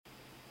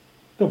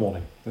Good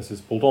morning. This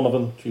is Paul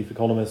Donovan, Chief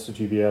Economist at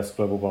UBS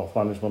Global Wealth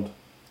Management.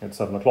 It's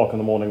 7 o'clock in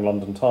the morning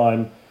London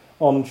time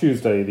on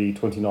Tuesday the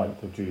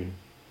 29th of June.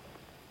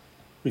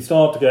 We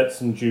start to get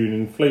some June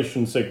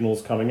inflation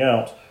signals coming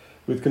out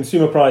with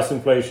consumer price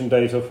inflation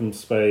data from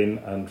Spain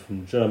and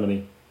from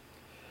Germany.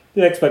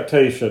 The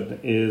expectation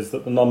is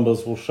that the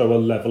numbers will show a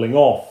levelling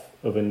off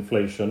of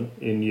inflation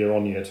in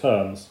year-on-year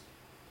terms.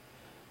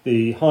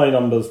 The high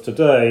numbers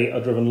today are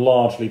driven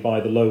largely by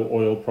the low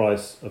oil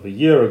price of a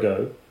year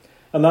ago,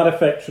 and that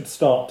effect should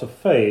start to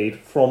fade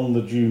from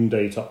the June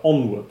data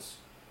onwards,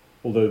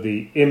 although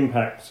the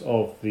impact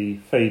of the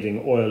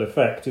fading oil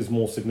effect is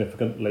more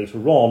significant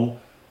later on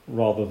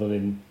rather than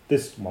in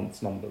this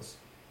month's numbers.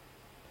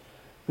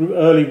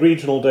 Early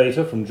regional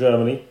data from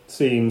Germany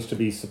seems to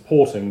be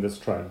supporting this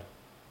trend.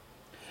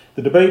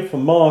 The debate for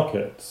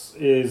markets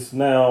is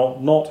now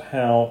not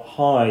how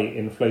high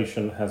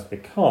inflation has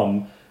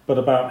become, but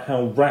about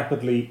how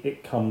rapidly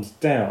it comes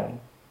down,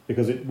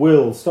 because it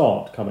will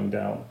start coming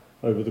down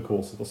over the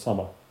course of the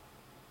summer.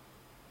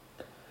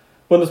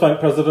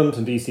 Bundesbank President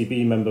and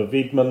ECB member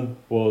Wiedmann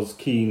was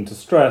keen to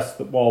stress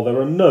that while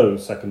there are no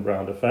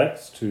second-round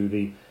effects to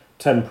the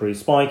temporary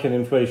spike in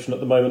inflation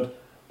at the moment,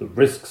 the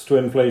risks to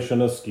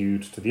inflation are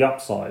skewed to the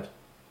upside.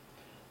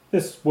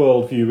 This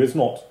worldview is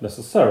not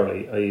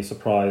necessarily a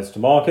surprise to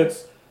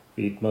markets.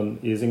 Wiedmann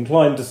is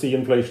inclined to see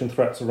inflation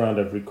threats around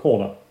every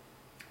corner.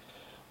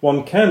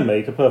 One can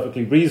make a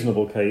perfectly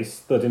reasonable case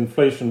that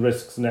inflation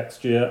risks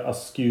next year are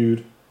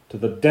skewed to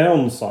the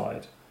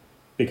downside,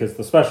 because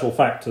the special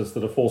factors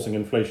that are forcing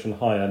inflation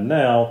higher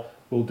now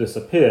will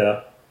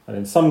disappear, and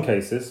in some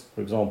cases,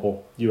 for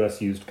example,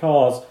 US used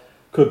cars,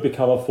 could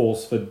become a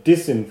force for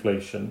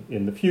disinflation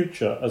in the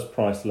future as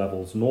price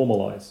levels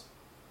normalise.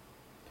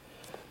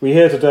 We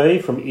hear today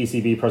from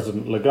ECB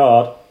President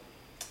Lagarde.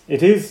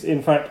 It is,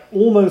 in fact,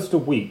 almost a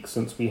week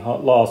since we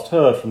last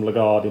heard from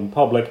Lagarde in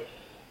public.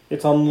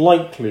 It's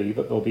unlikely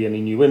that there'll be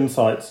any new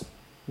insights,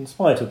 in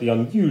spite of the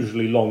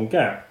unusually long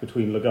gap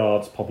between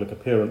Lagarde's public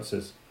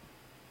appearances.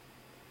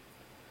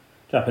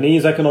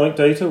 Japanese economic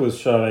data was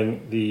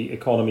showing the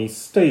economy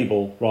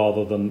stable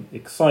rather than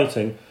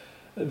exciting.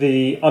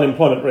 The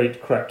unemployment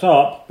rate crept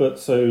up, but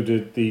so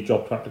did the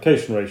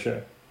job-to-application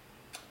ratio.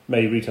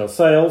 May retail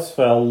sales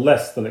fell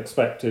less than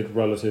expected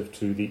relative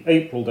to the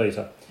April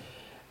data.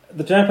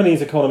 The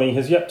Japanese economy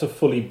has yet to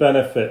fully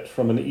benefit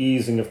from an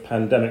easing of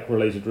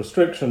pandemic-related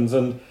restrictions,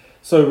 and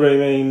so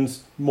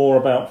remains more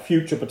about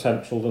future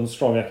potential than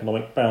strong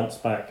economic bounce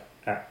back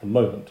at the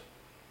moment.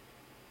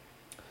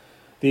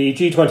 The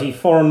G20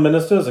 foreign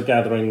ministers are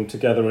gathering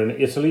together in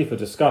Italy for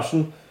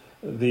discussion.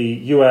 The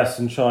US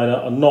and China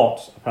are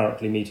not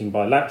apparently meeting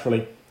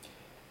bilaterally.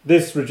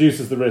 This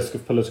reduces the risk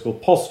of political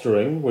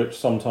posturing, which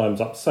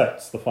sometimes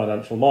upsets the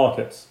financial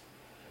markets.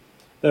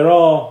 There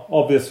are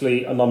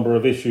obviously a number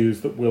of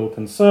issues that will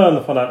concern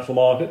the financial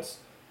markets.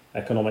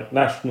 Economic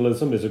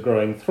nationalism is a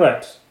growing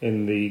threat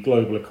in the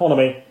global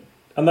economy,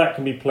 and that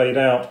can be played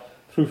out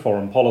through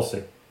foreign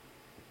policy.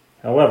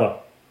 However,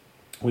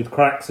 with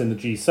cracks in the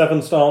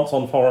G7 stance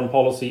on foreign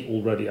policy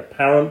already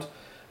apparent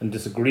and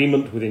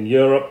disagreement within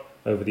Europe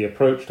over the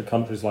approach to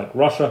countries like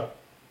Russia,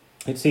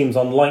 it seems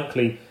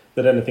unlikely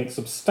that anything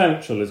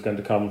substantial is going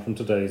to come from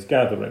today's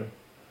gathering.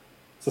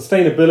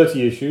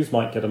 Sustainability issues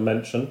might get a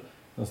mention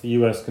as the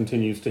US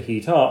continues to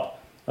heat up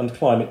and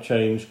climate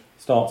change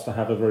starts to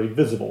have a very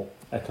visible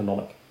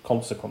economic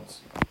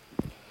consequence.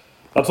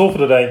 That's all for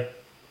today.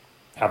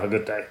 Have a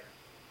good day.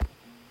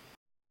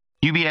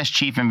 UBS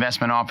Chief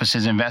Investment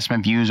Office's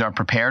investment views are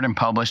prepared and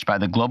published by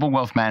the global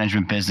wealth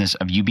management business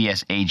of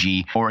UBS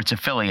AG or its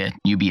affiliate,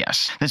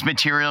 UBS. This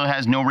material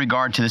has no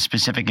regard to the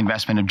specific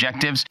investment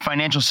objectives,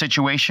 financial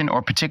situation,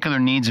 or particular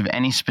needs of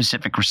any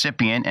specific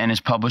recipient and is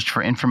published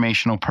for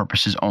informational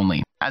purposes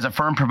only. As a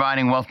firm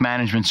providing wealth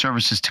management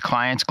services to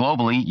clients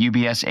globally,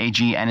 UBS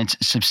AG and its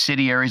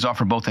subsidiaries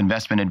offer both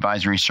investment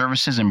advisory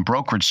services and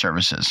brokerage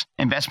services.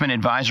 Investment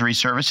advisory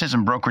services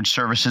and brokerage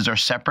services are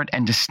separate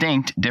and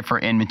distinct, differ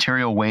in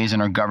material ways,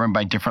 and are governed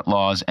by different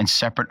laws and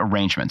separate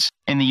arrangements.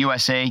 In the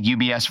USA,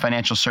 UBS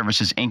Financial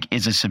Services Inc.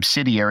 is a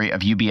subsidiary of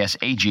UBS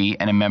AG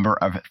and a member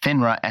of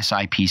FINRA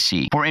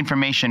SIPC. For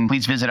information,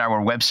 please visit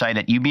our website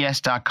at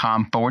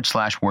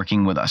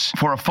ubs.com/working with us.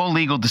 For a full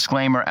legal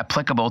disclaimer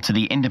applicable to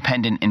the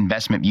independent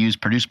investment views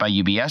produced by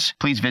UBS,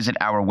 please visit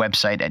our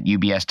website at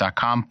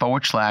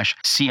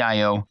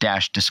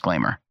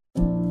ubs.com/CIO-disclaimer.